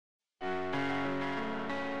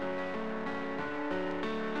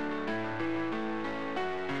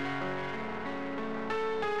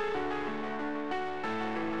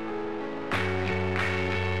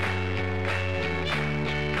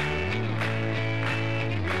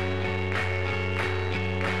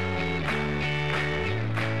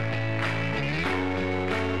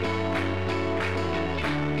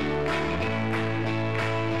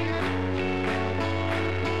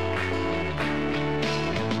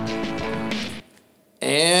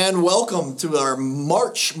And welcome to our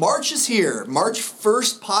March. March is here. March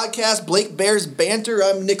 1st podcast, Blake Bears Banter.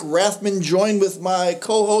 I'm Nick Rathman, joined with my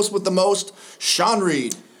co-host with the most, Sean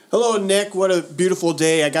Reed. Hello, Nick. What a beautiful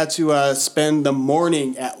day. I got to spend the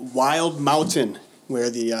morning at Wild Mountain, where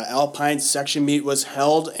the Alpine section meet was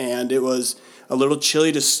held, and it was a little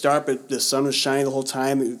chilly to start, but the sun was shining the whole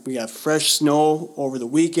time. We got fresh snow over the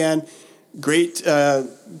weekend. Great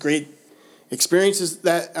experiences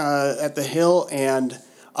that at the hill, and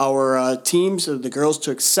our teams, the girls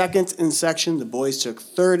took second in section, the boys took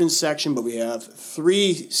third in section, but we have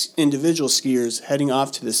three individual skiers heading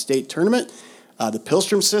off to the state tournament. The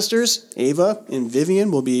Pilstrom sisters, Ava and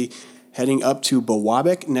Vivian, will be heading up to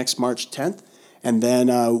Bowabik next March 10th, and then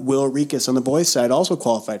Will Rikas on the boys' side also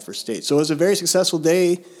qualified for state. So it was a very successful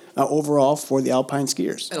day overall for the Alpine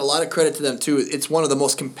skiers. And a lot of credit to them, too. It's one of the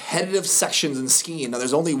most competitive sections in skiing. Now,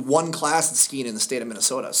 there's only one class in skiing in the state of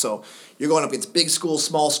Minnesota. So you're going up against big schools,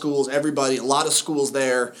 small schools, everybody, a lot of schools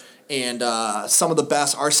there. And some of the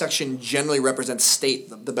best. Our section generally represents state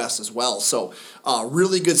the best as well. So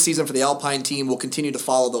really good season for the Alpine team. We'll continue to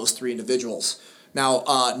follow those three individuals. Now,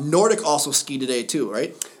 Nordic also skied today, too,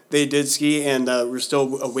 right? They did ski, and we're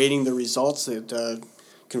still awaiting the results that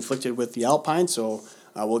conflicted with the Alpine. So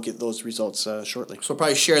we'll get those results shortly. So we'll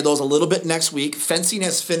probably share those a little bit next week. Fencing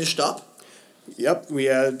has finished up. Yep, we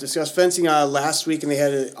discussed fencing last week, and they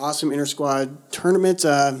had an awesome inter-squad tournament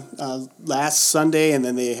last Sunday, and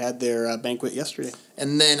then they had their banquet yesterday.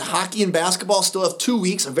 And then hockey and basketball still have 2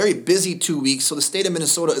 weeks, a very busy 2 weeks. So the state of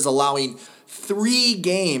Minnesota is allowing 3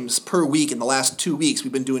 games per week in the last 2 weeks.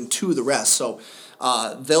 We've been doing 2 the rest. So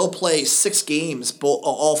they'll play 6 games,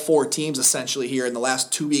 all 4 teams essentially here in the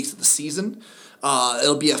last 2 weeks of the season.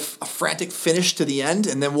 It'll be a frantic finish to the end,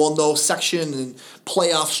 and then we'll know section and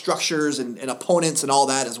playoff structures and opponents and all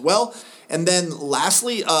that as well. And then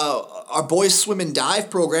lastly, our boys swim and dive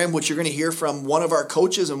program, which you're going to hear from one of our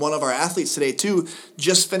coaches and one of our athletes today too,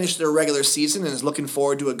 just finished their regular season and is looking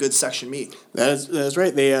forward to a good section meet. That's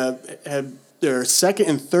right. They had their second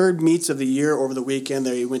and third meets of the year over the weekend.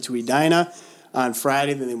 They went to Edina on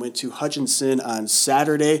Friday, then they went to Hutchinson on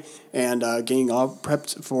Saturday, and getting all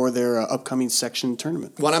prepped for their upcoming section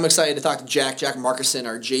tournament. Well, I'm excited to talk to Jack Markusen,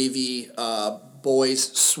 our JV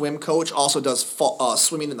boys swim coach. Also does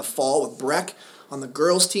swimming in the fall with Breck on the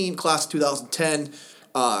girls team, class of 2010.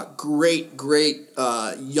 Great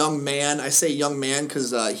young man. I say young man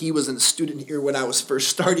because he was a student here when I was first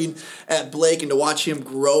starting at Blake, and to watch him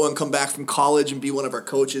grow and come back from college and be one of our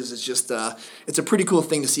coaches is just it's a pretty cool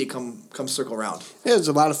thing to see it come circle around. Yeah, it was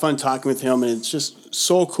a lot of fun talking with him, and it's just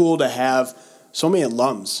so cool to have so many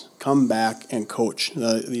alums come back and coach.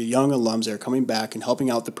 The young alums that are coming back and helping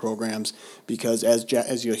out the programs, because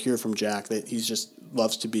as you'll hear from Jack, that he's just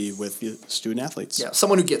loves to be with the student athletes. Yeah,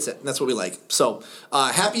 someone who gets it, and that's what we like. So,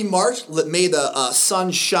 happy March. May the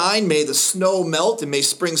sun shine, may the snow melt, and may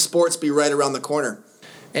spring sports be right around the corner.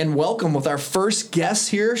 And welcome with our first guests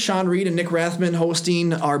here, Sean Reed and Nick Rathman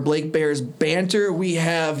hosting our Blake Bears Banter. We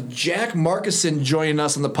have Jack Markusen joining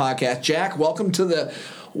us on the podcast. Jack, welcome to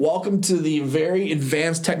the very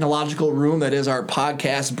advanced technological room that is our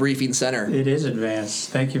podcast briefing center. It is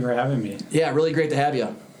advanced. Thank you for having me. Yeah, really great to have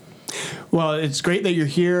you. Well, it's great that you're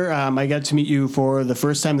here. I got to meet you for the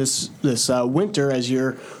first time this winter as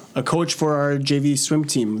you're a coach for our JV swim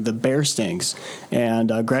team, the Bear Stangs,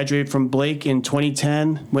 and graduated from Blake in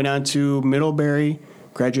 2010, went on to Middlebury,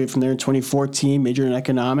 graduated from there in 2014, majored in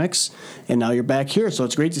economics, and now you're back here, so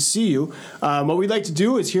it's great to see you. What we'd like to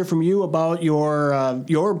do is hear from you about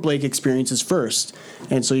your Blake experiences first.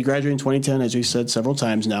 And so you graduated in 2010, as we said several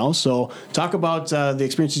times now. So talk about the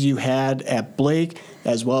experiences you had at Blake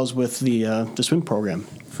as well as with the swim program.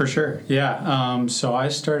 For sure, yeah. So I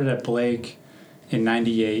started at Blake in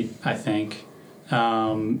 98, I think,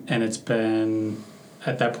 and it's been,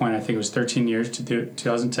 at that point, I think it was 13 years to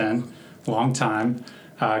 2010, long time.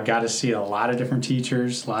 Got to see a lot of different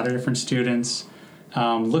teachers, a lot of different students.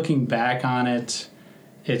 Looking back on it,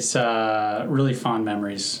 it's really fond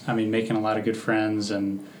memories. I mean, making a lot of good friends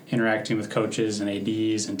and interacting with coaches and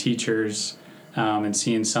ADs and teachers, and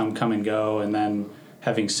seeing some come and go, and then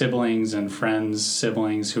having siblings and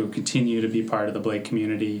siblings who continue to be part of the Blake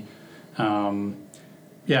community.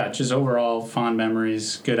 Just overall fond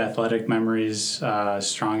memories, good athletic memories,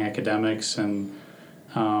 strong academics, and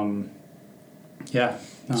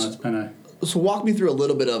it's been a... So walk me through a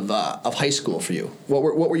little bit of high school for you. What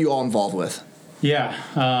were you all involved with? Yeah,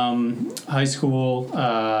 high school,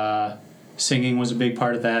 singing was a big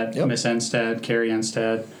part of that. Yep. Miss Enstead, Carrie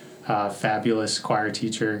Enstead, fabulous choir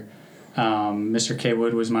teacher. Mr. K.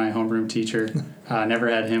 Wood was my homeroom teacher. Never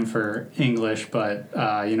had him for English, but,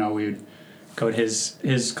 we'd go to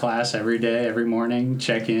his class every day, every morning,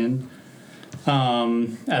 check in.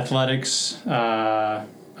 Athletics were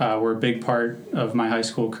a big part of my high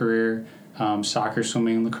school career. Soccer,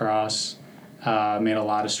 swimming, and lacrosse. Made a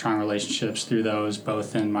lot of strong relationships through those,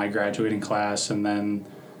 both in my graduating class and then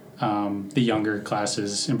the younger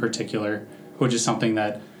classes in particular, which is something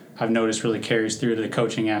that I've noticed really carries through to the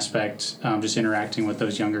coaching aspect, just interacting with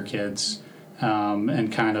those younger kids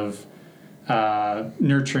and kind of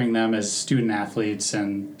nurturing them as student athletes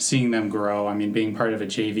and seeing them grow. I mean, being part of a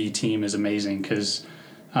JV team is amazing because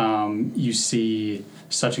you see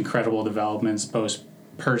such incredible developments both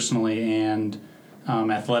personally and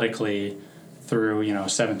athletically through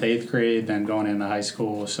 7th, 8th grade, then going into high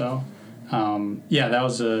school. So that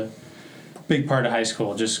was a big part of high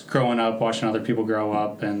school, just growing up, watching other people grow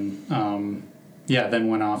up, and then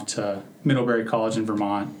went off to Middlebury College in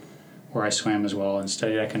Vermont, where I swam as well and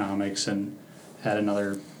studied economics and had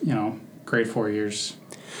another great 4 years.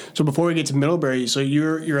 So before we get to Middlebury, so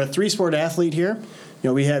you're a 3-sport athlete here.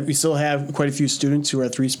 We still have quite a few students who are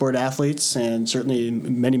 3-sport athletes, and certainly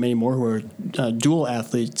many more who are dual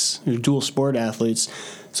athletes, dual sport athletes.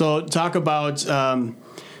 So talk about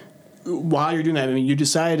while you're doing that. I mean, you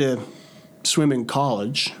decided to swim in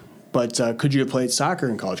college, but could you have played soccer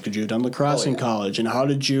in college? Could you have done lacrosse in college? And how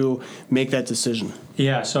did you make that decision?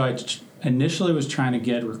 Yeah, so I initially was trying to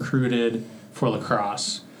get recruited for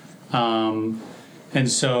lacrosse. And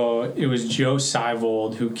so it was Joe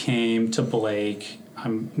Seivold who came to Blake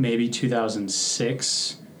maybe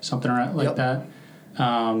 2006, something like that.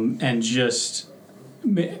 And just,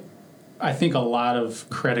 I think a lot of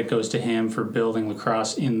credit goes to him for building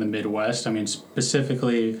lacrosse in the Midwest. I mean,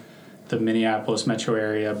 specifically the Minneapolis metro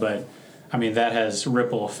area, but I mean, that has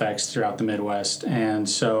ripple effects throughout the Midwest. And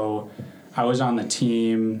so I was on the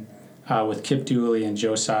team with Kip Dooley and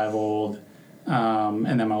Joe Seivold,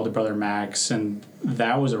 and then my older brother Max, and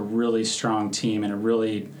that was a really strong team, and it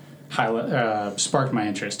really sparked my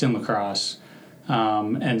interest in lacrosse.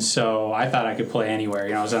 And so I thought I could play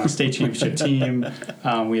anywhere. I was on a state championship team.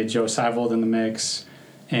 We had Joe Seivold in the mix,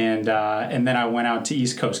 and then I went out to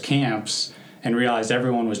East Coast camps and realized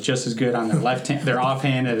everyone was just as good on their left hand, their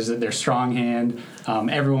offhand as their strong hand.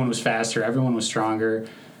 Everyone was faster. Everyone was stronger.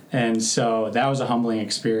 And so that was a humbling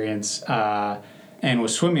experience. And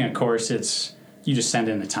with swimming, of course, you just send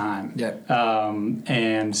in the time. Yeah.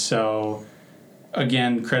 And so,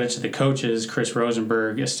 again, credit to the coaches. Chris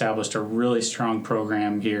Rosenberg established a really strong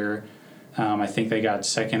program here. I think they got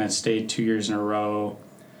second at state 2 years in a row.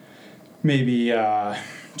 Maybe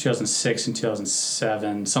 2006 and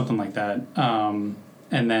 2007, something like that. And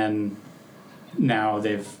then now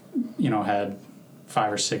they've, had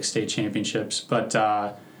 5 or 6 state championships. But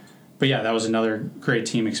yeah, that was another great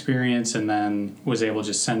team experience, and then was able to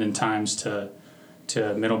just send in times to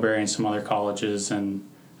Middlebury and some other colleges. And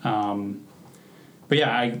and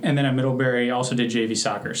then at Middlebury also did JV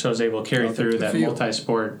soccer, so I was able to carry through that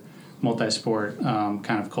multi-sport kind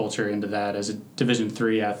of culture into that. As a Division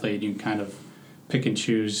III athlete, you can kind of pick and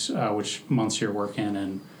choose which months you're working,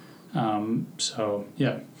 and so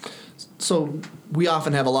we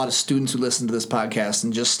often have a lot of students who listen to this podcast,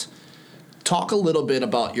 and just talk a little bit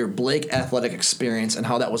about your Blake athletic experience and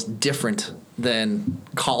how that was different than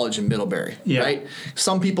college in Middlebury, right?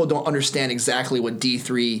 Some people don't understand exactly what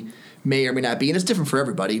D3 may or may not be, and it's different for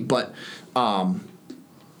everybody, but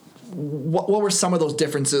what were some of those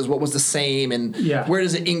differences? What was the same, and where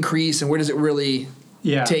does it increase, and where does it really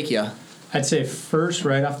take you? I'd say first,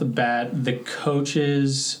 right off the bat, the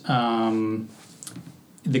coaches in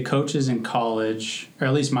college, or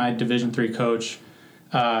at least my Division III coach,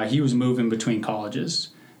 he was moving between colleges,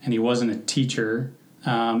 and he wasn't a teacher.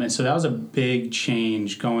 And so that was a big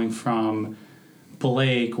change, going from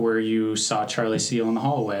Blake, where you saw Charlie Seal in the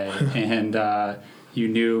hallway, and you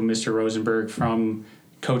knew Mr. Rosenberg from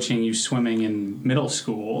coaching you swimming in middle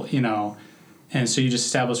school, And so you just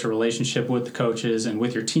establish a relationship with the coaches and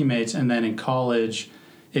with your teammates. And then in college,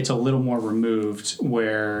 it's a little more removed,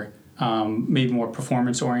 where maybe more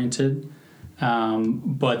performance-oriented.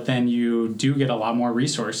 But then you do get a lot more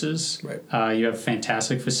resources. Right. You have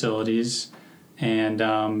fantastic facilities, and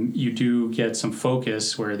you do get some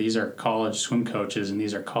focus, where these are college swim coaches and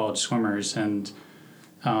these are college swimmers, and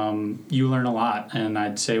you learn a lot. And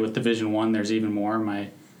I'd say with Division I, there's even more. My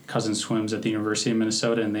cousin swims at the University of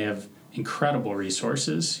Minnesota, and they have incredible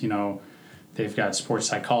resources. They've got sports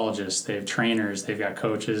psychologists, they have trainers, they've got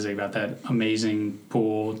coaches, they've got that amazing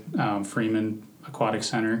pool, Freeman Aquatic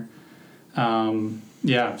Center.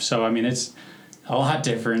 So I mean, it's a lot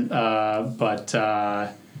different, but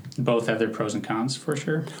both have their pros and cons for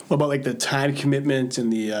sure. What about like the time commitment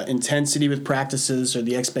and the intensity with practices or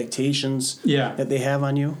the expectations that they have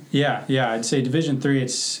on you? Yeah. I'd say Division III,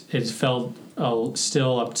 it's felt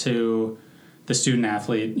still up to the student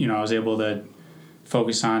athlete. You know, I was able to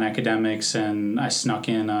focus on academics, and I snuck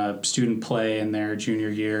in a student play in their junior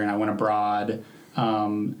year, and I went abroad.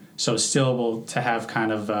 So still able to have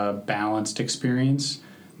kind of a balanced experience.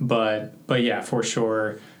 But yeah, for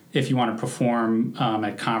sure, if you want to perform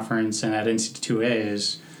at conference and at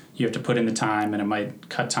NC2As, you have to put in the time, and it might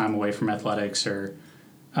cut time away from athletics or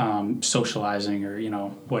socializing or,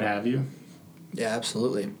 what have you. Yeah,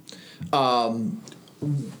 absolutely.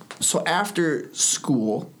 So after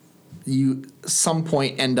school, you some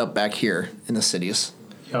point end up back here in the cities.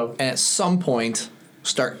 Yep. And at some point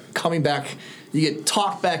start coming back, you get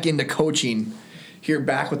talked back into coaching here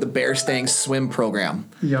back with the Bear Stang swim program.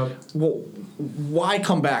 Yep. Well, why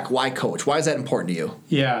come back? Why coach? Why is that important to you?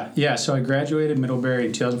 Yeah. So I graduated Middlebury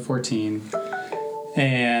in 2014.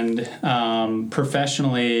 And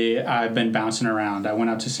professionally, I've been bouncing around. I went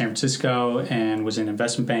out to San Francisco and was in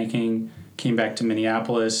investment banking, came back to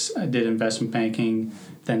Minneapolis. I did investment banking,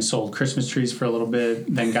 then sold Christmas trees for a little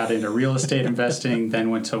bit, then got into real estate investing,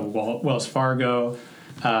 then went to Wells Fargo,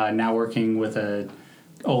 now working with a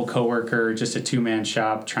old coworker, just a two-man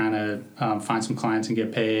shop, trying to find some clients and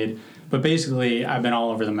get paid. But basically, I've been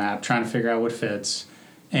all over the map, trying to figure out what fits.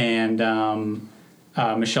 And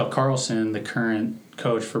Michelle Carlson, the current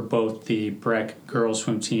coach for both the Breck girls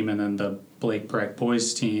swim team and then the Blake Breck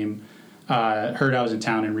boys team, heard I was in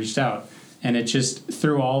town and reached out. And it just,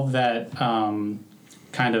 through all of that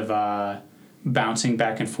kind of bouncing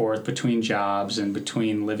back and forth between jobs and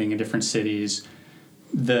between living in different cities,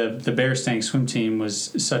 the Bear Stang swim team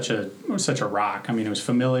was such a rock. I mean, it was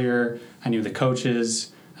familiar. I knew the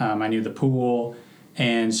coaches. I knew the pool.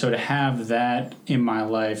 And so to have that in my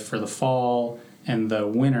life for the fall and the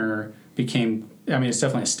winter became, it's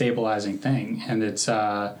definitely a stabilizing thing. And it's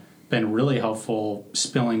been really helpful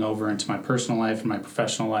spilling over into my personal life and my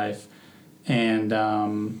professional life. And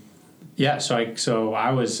so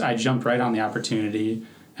I jumped right on the opportunity.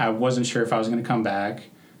 I wasn't sure if I was going to come back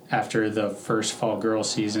after the first fall girls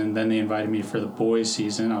season. Then they invited me for the boys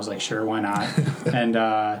season. I was like, sure, why not? And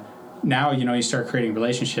now, you start creating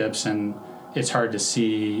relationships, and it's hard to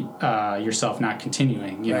see yourself not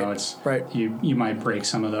continuing. It's right. You might break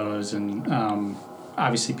some of those, and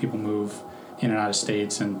obviously people move in and out of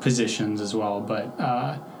states and positions as well.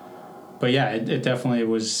 But yeah, it definitely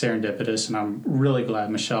was serendipitous, and I'm really glad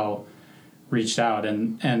Michelle reached out,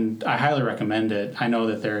 and I highly recommend it. I know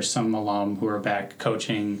that there are some alum who are back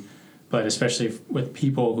coaching, but especially with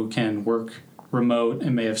people who can work remote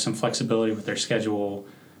and may have some flexibility with their schedule,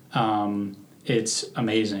 it's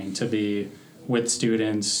amazing to be with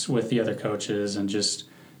students, with the other coaches, and just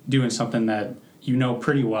doing something that you know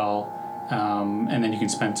pretty well, and then you can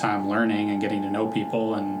spend time learning and getting to know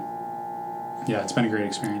people, and yeah, it's been a great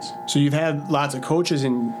experience. So you've had lots of coaches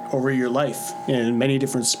over your life in many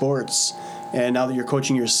different sports, and now that you're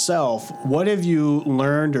coaching yourself, what have you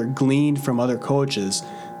learned or gleaned from other coaches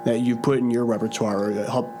that you've put in your repertoire or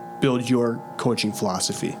help build your coaching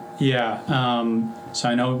philosophy? Yeah, so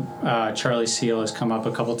I know Charlie Seal has come up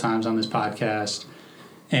a couple times on this podcast,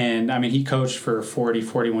 and he coached for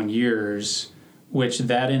 41 years, which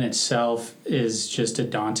that in itself is just a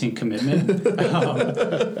daunting commitment.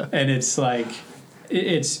 And it's like,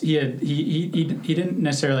 he didn't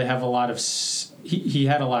necessarily have a lot of, he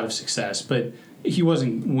had a lot of success, but he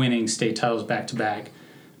wasn't winning state titles back to back,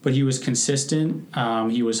 but he was consistent.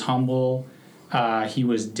 He was humble. He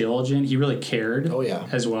was diligent. He really cared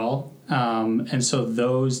as well. And so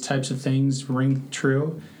those types of things ring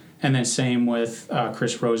true. And then same with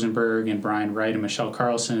Chris Rosenberg and Brian Wright and Michelle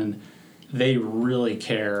Carlson. They really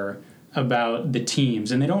care about the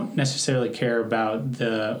teams, and they don't necessarily care about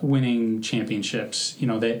the winning championships.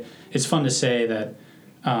 It's fun to say that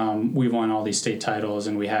we've won all these state titles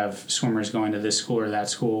and we have swimmers going to this school or that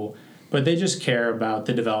school, but they just care about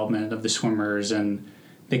the development of the swimmers, and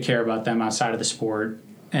they care about them outside of the sport.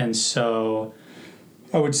 And so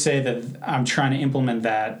I would say that I'm trying to implement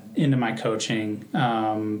that into my coaching,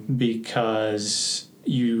 because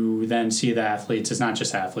you then see the athletes as not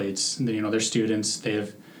just athletes. They're students.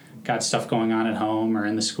 They've got stuff going on at home or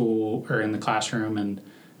in the school or in the classroom. And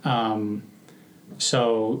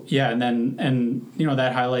so, yeah, and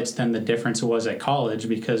that highlights then the difference it was at college,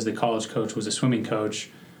 because the college coach was a swimming coach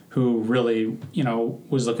who really,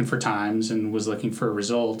 was looking for times and was looking for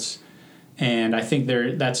results. And I think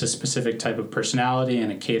that's a specific type of personality,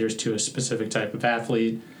 and it caters to a specific type of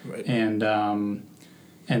athlete. Right.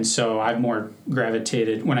 And so I've more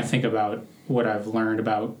gravitated, when I think about what I've learned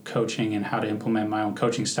about coaching and how to implement my own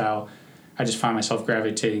coaching style, I just find myself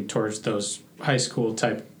gravitating towards those high school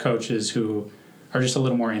type coaches who are just a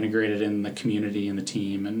little more integrated in the community and the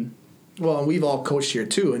team. And we've all coached here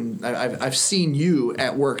too, and I've seen you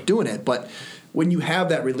at work doing it. But when you have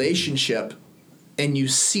that relationship and you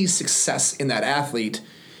see success in that athlete,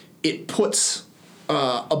 it puts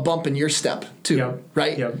a bump in your step too,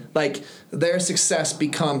 right? Yep. Like their success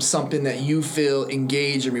becomes something that you feel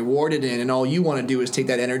engaged and rewarded in, and all you want to do is take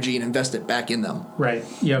that energy and invest it back in them. Right.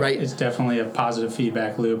 Yeah. Right. It's definitely a positive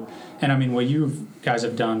feedback loop. And I mean, what you guys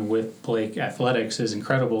have done with Blake Athletics is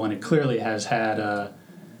incredible, and it clearly has had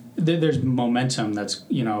there's momentum that's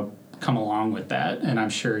come along with that, and I'm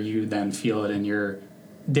sure you then feel it in your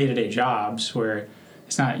day-to-day jobs where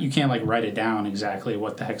it's not, you can't like write it down exactly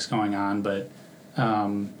what the heck's going on, but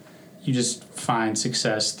you just find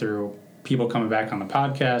success through people coming back on the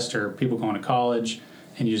podcast or people going to college,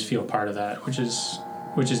 and you just feel part of that, which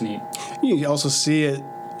is neat. You also see it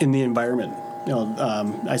in the environment.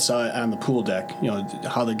 I saw it on the pool deck,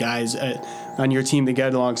 how the guys on your team, they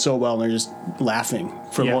get along so well and they're just laughing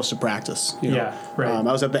for most of practice. Yeah, right.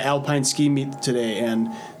 I was at the Alpine ski meet today and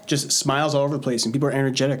just smiles all over the place, and people are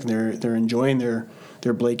energetic and they're enjoying their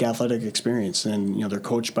Blake athletic experience, and they're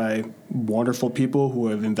coached by wonderful people who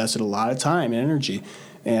have invested a lot of time and energy,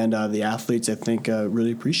 and the athletes, I think,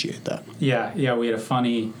 really appreciate that. Yeah, we had a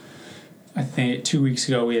funny, I think 2 weeks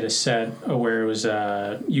ago we had a set where it was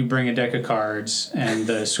you bring a deck of cards and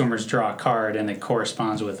the swimmers draw a card and it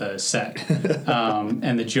corresponds with a set,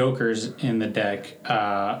 and the jokers in the deck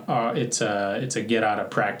it's a get out of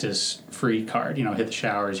practice free card. Hit the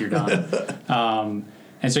showers, you're done.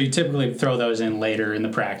 And so you typically throw those in later in the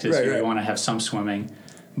practice. Right. You want to have some swimming,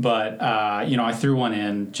 but I threw one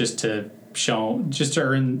in just to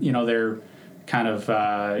earn their kind of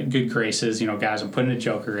good graces. Guys, I'm putting a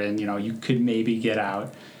joker in. You could maybe get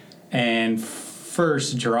out, and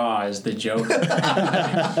first draw is the joker.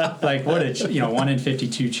 Like what a 1 in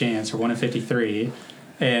 52 chance or 1 in 53.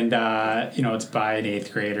 And, it's by an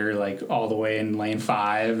 8th grader, like all the way in lane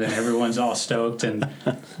 5, and everyone's all stoked.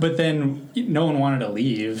 But then no one wanted to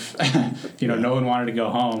leave. No one wanted to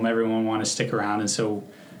go home. Everyone wanted to stick around. And so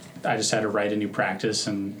I just had to write a new practice,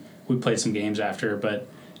 and we played some games after. But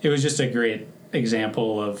it was just a great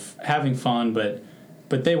example of having fun, but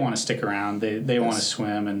they want to stick around. They want to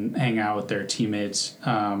swim and hang out with their teammates.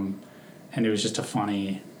 And it was just a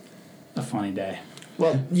funny day.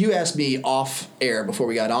 Well, you asked me off air before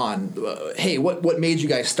we got on, hey, what made you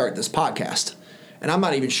guys start this podcast? And I'm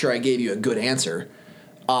not even sure I gave you a good answer.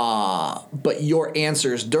 But your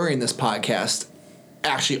answers during this podcast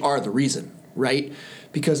actually are the reason, right?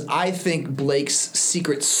 Because I think Blake's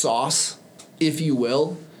secret sauce, if you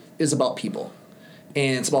will, is about people.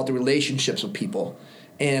 And it's about the relationships with people.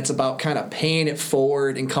 And it's about kind of paying it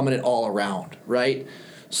forward and coming it all around, right?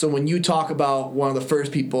 So when you talk about one of the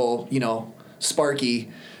first people,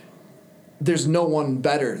 Sparky, there's no one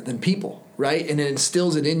better than people, right? And it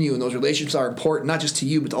instills it in you, and those relationships are important, not just to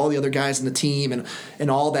you, but to all the other guys in the team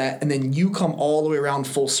and all that. And then you come all the way around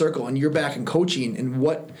full circle, and you're back in coaching, and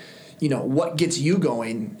what gets you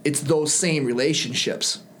going, it's those same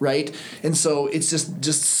relationships, right? And so it's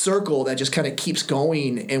just circle that just kind of keeps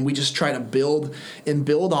going, and we just try to build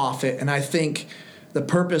off it. And I think the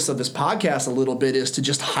purpose of this podcast a little bit is to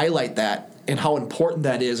just highlight that and how important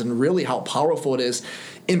that is, and really how powerful it is.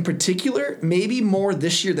 In particular, maybe more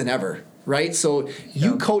this year than ever, right? So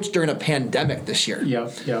you coached during a pandemic this year.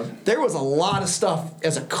 Yep. There was a lot of stuff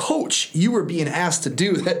as a coach you were being asked to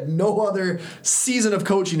do that no other season of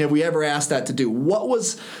coaching have we ever asked that to do. What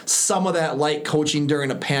was some of that like, coaching during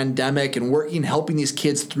a pandemic and helping these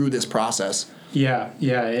kids through this process? Yeah.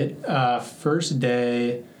 First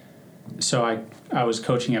day, so I was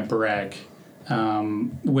coaching at Breck,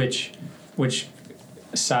 which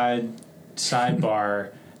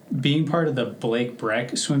sidebar, being part of the Blake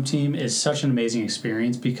Breck swim team is such an amazing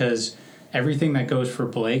experience, because everything that goes for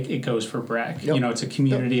Blake, it goes for Breck. Yep. It's a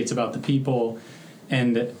community, it's about the people,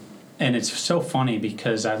 and it's so funny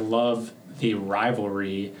because I love the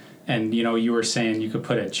rivalry. And you were saying you could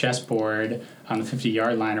put a chessboard on the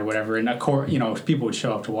 50-yard line or whatever, and people would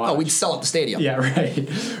show up to watch. Oh, we'd sell at the stadium. Yeah, right,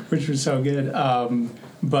 which was so good.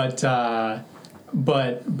 But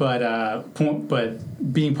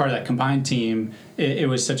being part of that combined team, it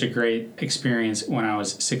was such a great experience when I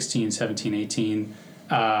was 16, 17, 18,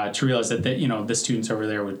 to realize that the students over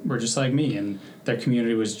there were just like me, and their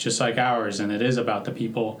community was just like ours, and it is about the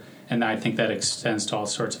people, and I think that extends to all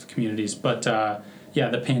sorts of communities. But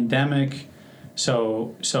the pandemic.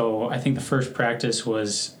 So I think the first practice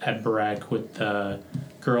was at Breck with the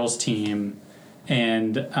girls team,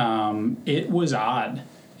 And it was odd.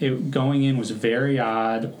 Going in was very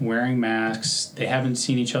odd, wearing masks. They haven't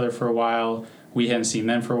seen each other for a while. We hadn't seen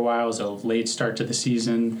them for a while. It was a late start to the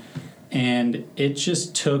season. And it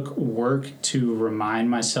just took work to remind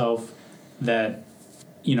myself that,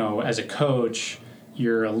 as a coach,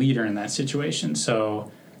 you're a leader in that situation.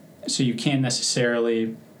 So you can't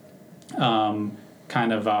necessarily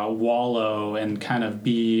wallow and kind of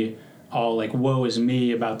be all like, woe is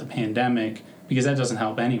me about the pandemic, because that doesn't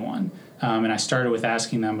help anyone. And I started with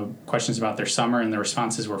asking them questions about their summer, and the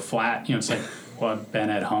responses were flat. It's like, well, I've been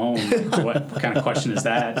at home. What kind of question is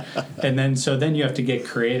that? And then you have to get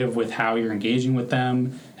creative with how you're engaging with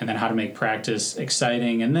them, and then how to make practice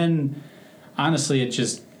exciting. And then, honestly, it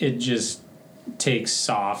just takes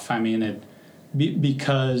off. I mean,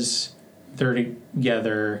 because they're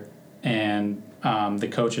together and the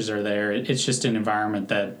coaches are there. It's just an environment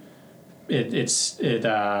that it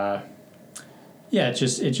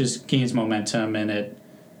just gains momentum,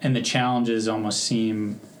 and the challenges almost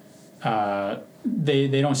seem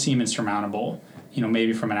they don't seem insurmountable.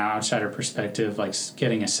 Maybe from an outsider perspective, like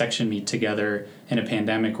getting a section meet together in a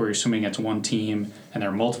pandemic where you're swimming against one team and there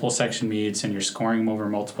are multiple section meets and you're scoring them over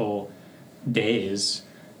multiple days.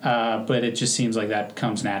 But it just seems like that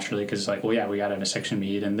comes naturally because, like, well, yeah, we got to have a section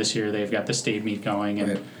meet, and this year they've got the state meet going, and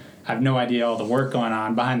right. I have no idea all the work going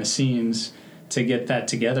on behind the scenes to get that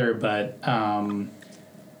together. But,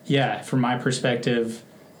 from my perspective,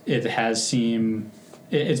 it has seemed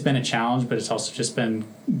it's been a challenge, but it's also just been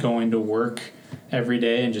going to work every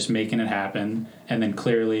day and just making it happen. And then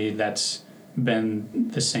clearly that's been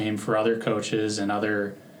the same for other coaches and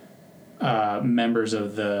other members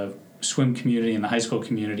of the swim community and the high school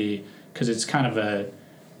community, because it's kind of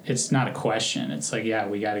it's not a question. It's like, yeah,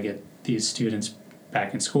 we got to get these students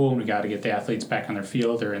back in school, and we got to get the athletes back on their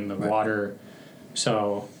field or in the right. water.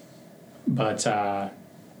 So, but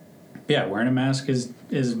wearing a mask is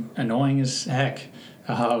annoying as heck.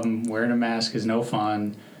 Wearing a mask is no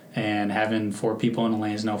fun, and having 4 people in a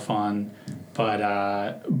lane is no fun.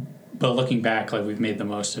 But looking back, like, we've made the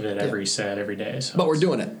most of it every set, every day. So but we're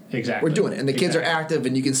doing it. Exactly. We're doing it. And the kids are active,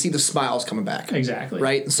 and you can see the smiles coming back. Exactly.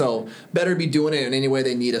 Right? So better be doing it in any way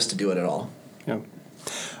they need us to do it at all. Yeah.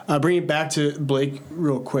 Bring it back to Blake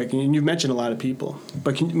real quick. And you've mentioned a lot of people.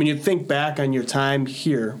 But when you think back on your time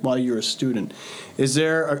here while you were a student,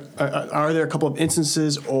 are there a couple of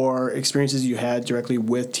instances or experiences you had directly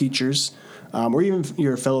with teachers or even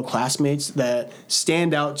your fellow classmates that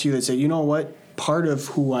stand out to you that say, you know what? Part of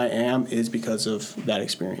who I am is because of that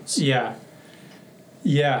experience. Yeah.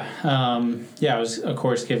 I was, of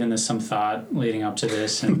course, giving this some thought leading up to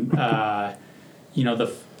this. And, the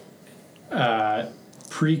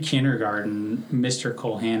pre-kindergarten, Mr.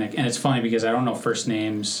 Colhanick, and it's funny because I don't know first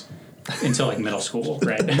names until, like, middle school,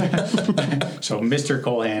 right? So Mr.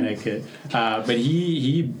 Colhanick, but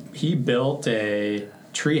he built a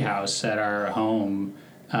treehouse at our home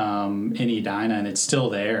in Edina, and it's still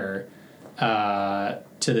there to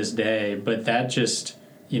this day. But that just,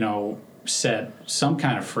 set some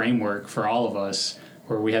kind of framework for all of us,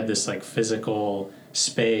 where we had this, like, physical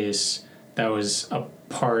space that was a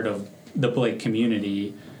part of the Blake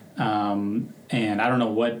community. And I don't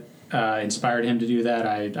know what inspired him to do that.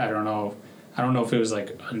 I don't know if it was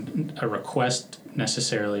like a request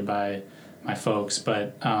necessarily by my folks,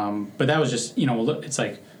 but that was just, it's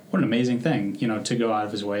like, what an amazing thing, to go out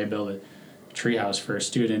of his way, build a treehouse for a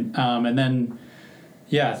student. And then,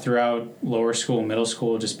 throughout lower school, middle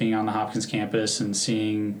school, just being on the Hopkins campus and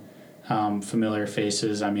seeing familiar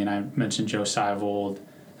faces. I mean, I mentioned Joe Seivold,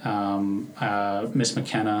 Miss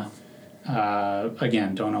McKenna.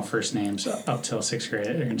 Again, don't know first names until 6th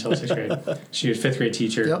grade. She was 5th grade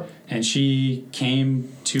teacher, yep. And she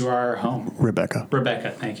came to our home. Rebecca,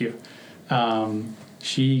 thank you.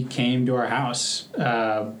 She came to our house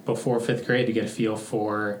before 5th grade to get a feel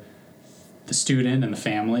for the student and the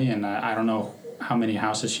family, and I don't know how many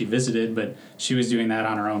houses she visited, but she was doing that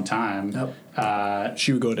on her own time. Yep.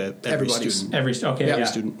 She would go to every student. Every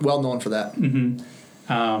student. Well known for that.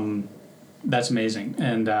 Mm-hmm. That's amazing.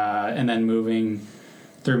 And then moving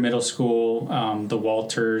through middle school, the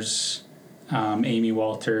Walters, Amy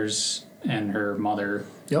Walters and her mother,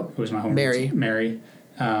 yep. who was my home Mary,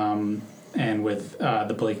 and with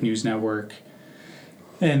the Blake News Network.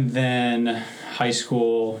 And then high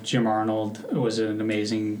school, Jim Arnold was an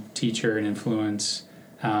amazing teacher and influence.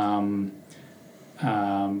 John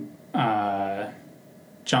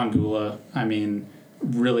Gula, I mean,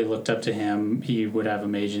 really looked up to him. He would have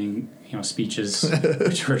amazing, speeches,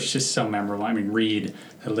 which were just so memorable. I mean, Reed,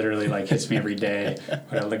 that literally, like, hits me every day.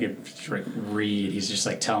 When I look at Reed, he's just,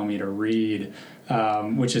 like, telling me to read.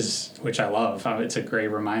 which I love. It's a great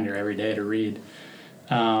reminder every day to read.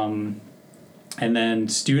 And then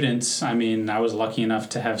students, I mean, I was lucky enough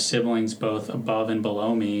to have siblings both above and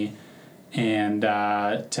below me, and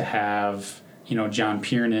to have, John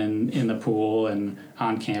Piernan in the pool and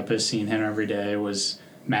on campus, seeing him every day was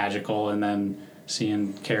magical. And then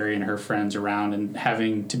seeing Carrie and her friends around and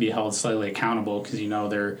having to be held slightly accountable because,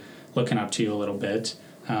 they're looking up to you a little bit.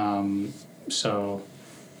 So,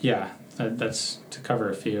 yeah, that's to cover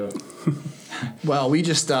a few. Well, we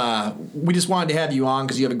just wanted to have you on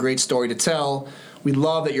because you have a great story to tell. We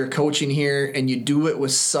love that you're coaching here and you do it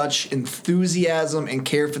with such enthusiasm and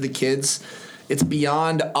care for the kids. It's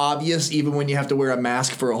beyond obvious even when you have to wear a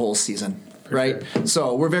mask for a whole season, right? Sure.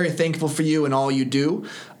 So we're very thankful for you and all you do.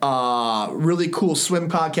 Really cool swim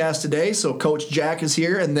podcast today. So Coach Jack is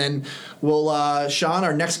here, and then we'll Sean,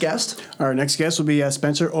 our next guest. Our next guest will be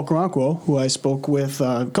Spencer Okoronkwo, who I spoke with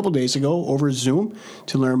a couple days ago over Zoom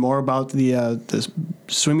to learn more about the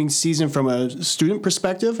swimming season from a student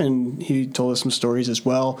perspective, and he told us some stories as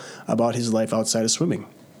well about his life outside of swimming.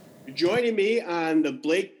 Joining me on the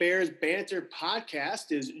Blake Bears Banter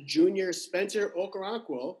podcast is junior Spencer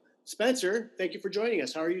Okoronkwo. Spencer, thank you for joining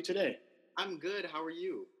us. How are you today? I'm good. How are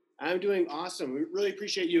you? I'm doing awesome. We really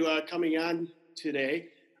appreciate you coming on today.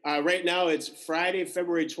 Right now, it's Friday,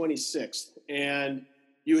 February 26th, and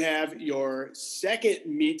you have your second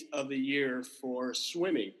meet of the year for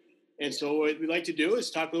swimming. And so what we'd like to do is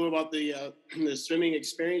talk a little about the swimming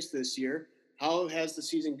experience this year. How has the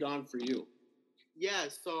season gone for you? Yeah,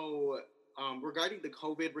 so regarding the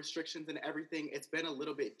COVID restrictions and everything, it's been a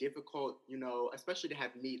little bit difficult, especially to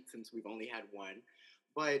have meets since we've only had one.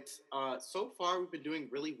 But so far, we've been doing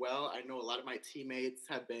really well. I know a lot of my teammates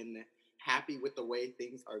have been happy with the way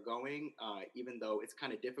things are going, even though it's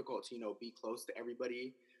kind of difficult to, be close to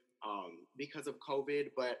everybody because of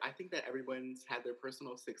COVID. But I think that everyone's had their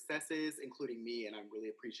personal successes, including me, and I'm really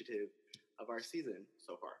appreciative of our season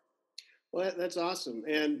so far. Well, that's awesome.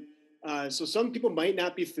 And so some people might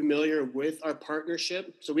not be familiar with our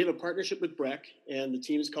partnership. So we have a partnership with Breck, and the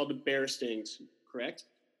team is called the Bear Stings, correct?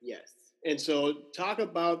 Yes. And so talk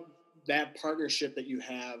about that partnership that you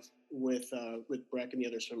have with Breck and the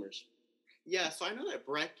other swimmers. Yeah, so I know that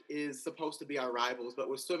Breck is supposed to be our rivals, but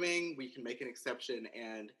with swimming, we can make an exception.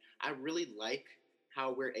 And I really like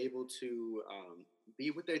how we're able to be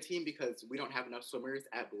with their team because we don't have enough swimmers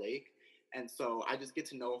at Blake. And so I just get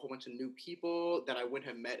to know a whole bunch of new people that I wouldn't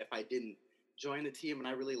have met if I didn't join the team. And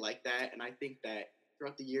I really like that. And I think that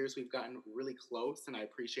throughout the years, we've gotten really close. And I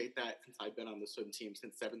appreciate that since I've been on the swim team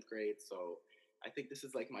since 7th grade. So I think this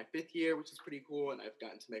is like my 5th year, which is pretty cool. And I've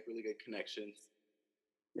gotten to make really good connections.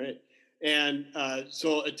 Right. And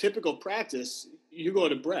so a typical practice, you go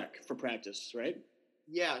to Breck for practice, right?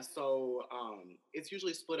 Yeah. So it's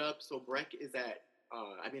usually split up. So Breck is at,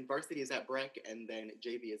 varsity is at Breck and then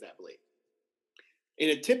JV is at Blake. In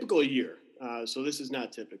a typical year, so this is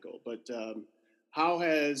not typical, but how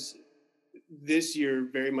has this year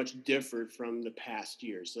very much differed from the past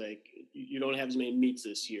years? Like, you don't have as many meets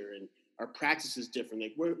this year, and our practice is different.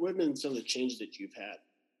 Like, what have been some of the changes that you've had?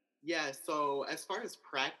 Yeah, so as far as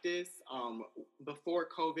practice, before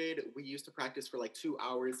COVID, we used to practice for like 2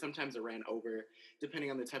 hours. Sometimes it ran over, depending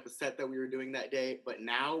on the type of set that we were doing that day. But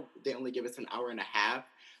now they only give us an hour and a half.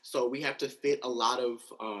 So we have to fit a lot of,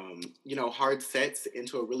 hard sets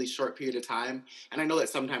into a really short period of time. And I know that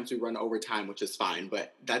sometimes we run overtime, which is fine,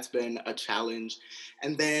 but that's been a challenge.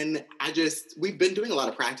 And then we've been doing a lot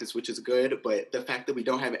of practice, which is good. But the fact that we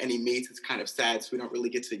don't have any meets is kind of sad. So we don't really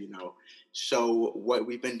get to, show what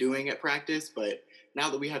we've been doing at practice. But now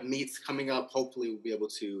that we have meets coming up, hopefully we'll be able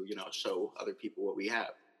to, show other people what we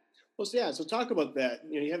have. Well, so talk about that.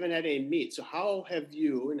 You haven't had any meets. So how have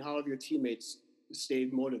you and how have your teammates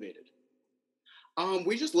stayed motivated?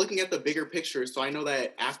 We're just looking at the bigger picture. So I know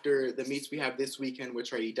that after the meets we have this weekend,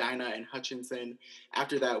 which are Edina and Hutchinson,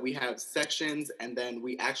 after that we have sections, and then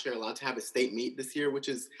we actually are allowed to have a state meet this year, which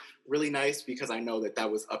is really nice because I know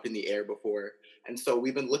that was up in the air before. And so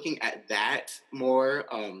we've been looking at that more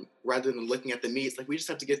rather than looking at the meets. Like, we just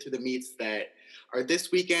have to get through the meets that are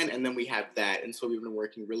this weekend, and then we have that. And so we've been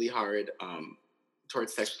working really hard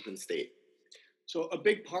towards sections and state. So a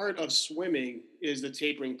big part of swimming is the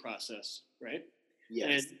tapering process, right?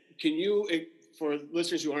 Yes. And can you, for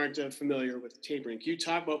listeners who aren't familiar with tapering, can you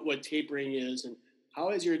talk about what tapering is and how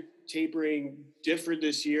has your tapering differed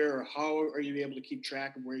this year, or how are you able to keep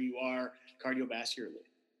track of where you are cardiovascularly?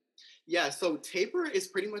 Yeah, so taper is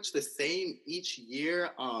pretty much the same each year.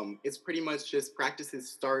 It's pretty much just practices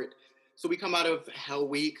start. So we come out of Hell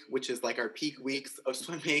Week, which is like our peak weeks of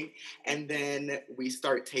swimming, and then we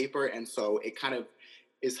start taper. And so it kind of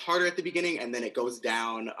is harder at the beginning, and then it goes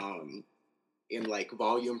down in like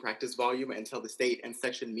practice volume until the state and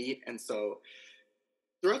section meet. And so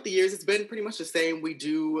throughout the years, it's been pretty much the same. We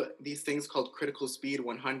do these things called critical speed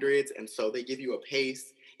 100s, and so they give you a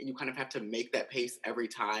pace, and you kind of have to make that pace every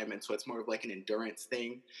time, and so it's more of like an endurance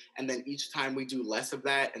thing. And then each time we do less of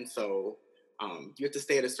that, and so you have to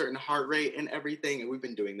stay at a certain heart rate and everything, and we've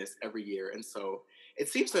been doing this every year. And so it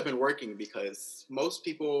seems to have been working because most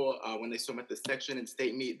people, when they swim at the section and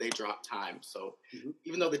state meet, they drop time. So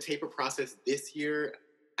even though the taper process this year,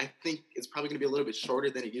 I think it's probably going to be a little bit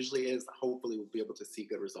shorter than it usually is, hopefully we'll be able to see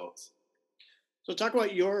good results. So talk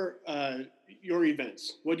about your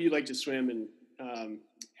events. What do you like to swim, and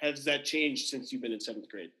has that changed since you've been in 7th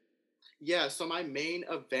grade? Yeah, so my main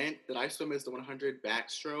event that I swim is the 100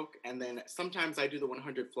 backstroke, and then sometimes I do the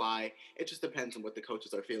 100 fly. It just depends on what the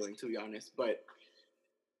coaches are feeling, to be honest. But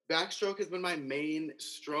backstroke has been my main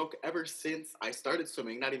stroke ever since I started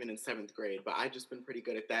swimming, not even in 7th grade, but I've just been pretty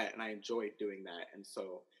good at that, and I enjoy doing that. And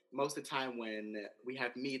so most of the time when we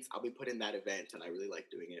have meets, I'll be put in that event, and I really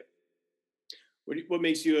like doing it. What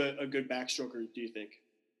makes you a good backstroker, do you think?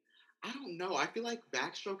 I don't know. I feel like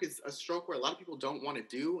backstroke is a stroke where a lot of people don't want to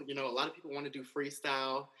do. You know, a lot of people want to do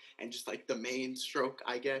freestyle and just like the main stroke,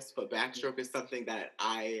 I guess. But backstroke is something that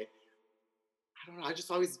I don't know. I've just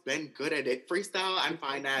always been good at it. Freestyle, I'm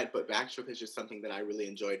fine at, but backstroke is just something that I really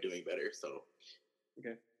enjoy doing better. So,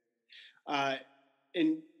 okay.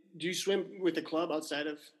 And do you swim with a club outside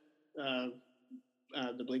of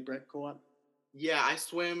the Blake Breck Co-op? Yeah, I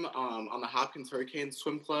swim on the Hopkins Hurricanes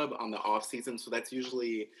Swim Club on the off season, so that's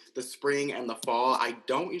usually the spring and the fall. I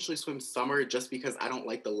don't usually swim summer just because I don't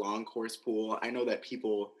like the long course pool. I know that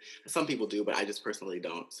some people do, but I just personally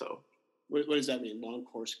don't. So, what does that mean, long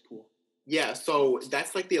course pool? Yeah, so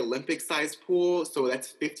that's like the Olympic-sized pool. So that's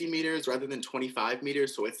 50 meters rather than 25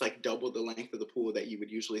 meters. So it's like double the length of the pool that you would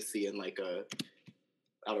usually see in like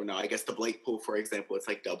I don't know, I guess the Blake pool, for example, it's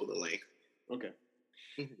like double the length. Okay.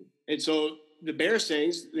 Mm-hmm. And so the Bear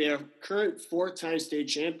Stings, they are current 4-time state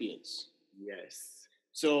champions. Yes.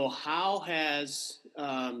 So how have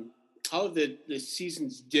the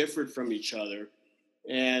seasons differed from each other?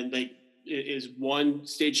 And like, is one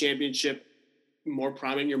state championship more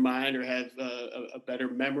prominent in your mind, or have a better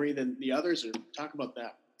memory than the others? Or talk about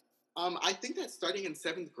that. I think that starting in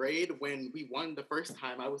 7th grade, when we won the first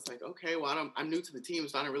time, I was like, okay, well, I'm new to the team,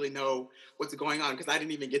 so I don't really know what's going on, because I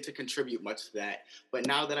didn't even get to contribute much to that. But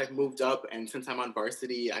now that I've moved up, and since I'm on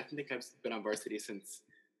varsity, I think I've been on varsity since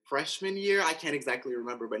freshman year. I can't exactly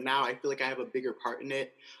remember, but now I feel like I have a bigger part in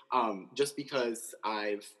it, just because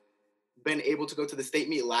I've been able to go to the state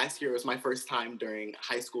meet last year. It was my first time during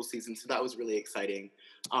high school season, so that was really exciting.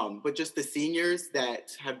 But just the seniors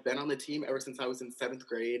that have been on the team ever since I was in 7th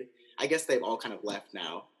grade, I guess they've all kind of left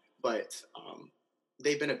now, but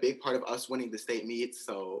they've been a big part of us winning the state meet.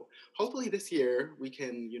 So hopefully this year we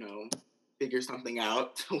can, figure something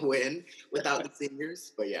out to win without the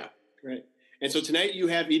seniors. But yeah. Right. And so tonight you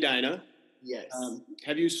have Edina. Yes.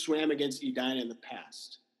 Have you swam against Edina in the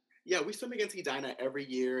past? Yeah, we swim against Edina every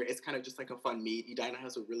year. It's kind of just like a fun meet. Edina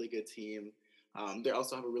has a really good team. They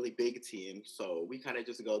also have a really big team. So we kind of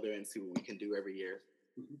just go there and see what we can do every year.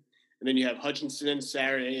 Mm-hmm. And then you have Hutchinson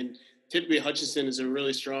Saturday, and typically Hutchinson is a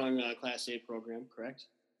really strong Class A program, correct?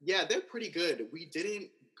 Yeah, they're pretty good. We didn't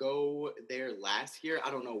go there last year. I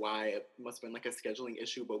don't know why. It must have been like a scheduling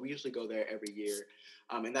issue, but we usually go there every year.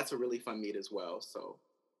 And that's a really fun meet as well. So,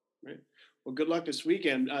 right. Well, good luck this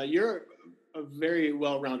weekend. You're a very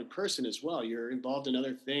well-rounded person as well. You're involved in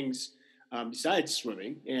other things besides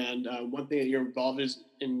swimming, and one thing that you're involved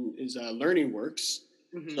in is Learning Works.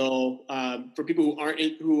 Mm-hmm. So, for people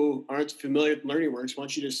who aren't familiar with Learning Works, why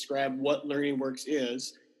don't you describe what Learning Works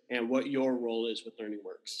is and what your role is with Learning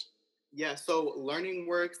Works? Yeah, so Learning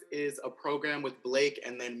Works is a program with Blake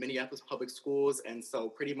and then Minneapolis Public Schools, and so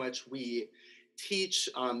pretty much we teach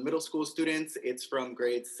middle school students. It's from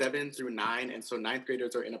grades 7 through 9, and so 9th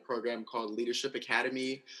graders are in a program called Leadership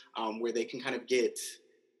Academy, where they can kind of get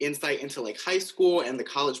insight into like high school and the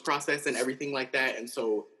college process and everything like that. And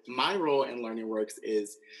so my role in Learning Works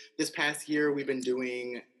is this past year we've been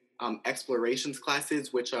doing explorations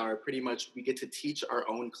classes, which are pretty much we get to teach our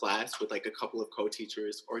own class with like a couple of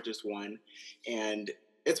co-teachers or just one. And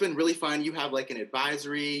it's been really fun. You have like an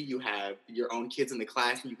advisory, you have your own kids in the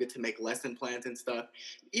class, and you get to make lesson plans and stuff.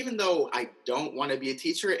 Even though I don't want to be a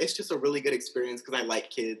teacher, it's just a really good experience because I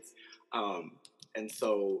like kids. And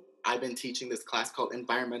so I've been teaching this class called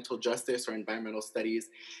Environmental Justice or Environmental Studies.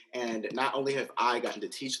 And not only have I gotten to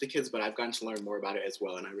teach the kids, but I've gotten to learn more about it as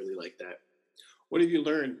well. And I really like that. What have you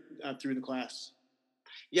learned through the class?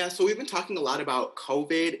 Yeah, so we've been talking a lot about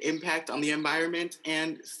COVID impact on the environment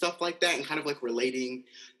and stuff like that, and kind of like relating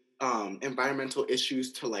environmental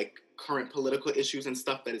issues to like current political issues and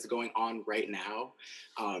stuff that is going on right now.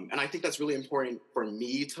 And I think that's really important for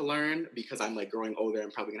me to learn because I'm like growing older.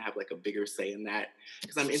 I'm probably gonna have like a bigger say in that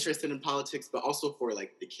because I'm interested in politics, but also for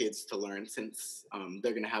like the kids to learn since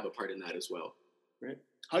they're gonna have a part in that as well. Right.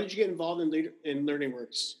 How did you get involved in Learning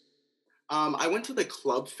Works? I went to the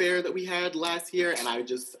club fair that we had last year, and I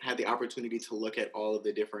just had the opportunity to look at all of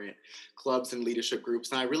the different clubs and leadership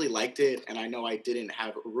groups, and I really liked it. And I know I didn't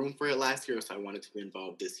have room for it last year, so I wanted to be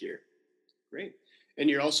involved this year. Great. And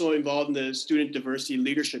you're also involved in the Student Diversity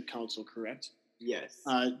Leadership Council, correct? Yes.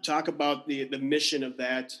 Talk about the mission of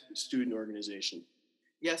that student organization.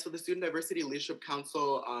 Yeah, so the Student Diversity Leadership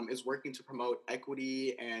Council is working to promote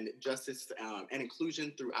equity and justice and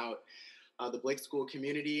inclusion throughout the Blake School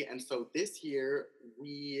community. And so this year,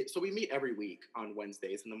 we meet every week on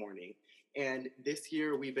Wednesdays in the morning. And this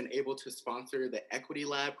year, we've been able to sponsor the Equity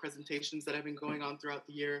Lab presentations that have been going on throughout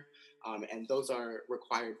the year. And those are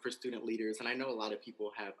required for student leaders. And I know a lot of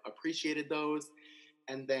people have appreciated those.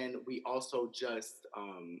 And then we also just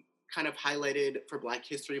kind of highlighted for Black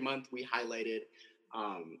History Month, we highlighted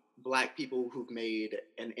Black people who've made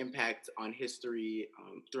an impact on history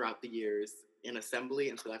throughout the years in assembly.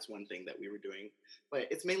 And so that's one thing that we were doing. But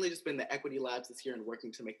it's mainly just been the Equity Labs this year and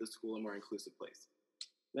working to make the school a more inclusive place.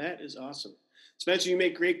 That is awesome. Spencer, you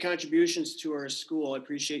make great contributions to our school. I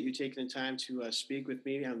appreciate you taking the time to speak with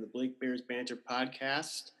me on the Blake Bears Banter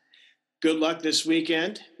podcast. Good luck this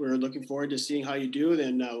weekend. We're looking forward to seeing how you do.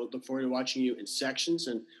 Then we'll look forward to watching you in sections,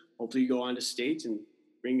 and hopefully you go on to state and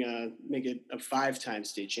make it a 5-time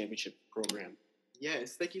state championship program.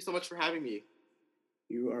 Yes, thank you so much for having me.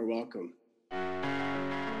 You are welcome.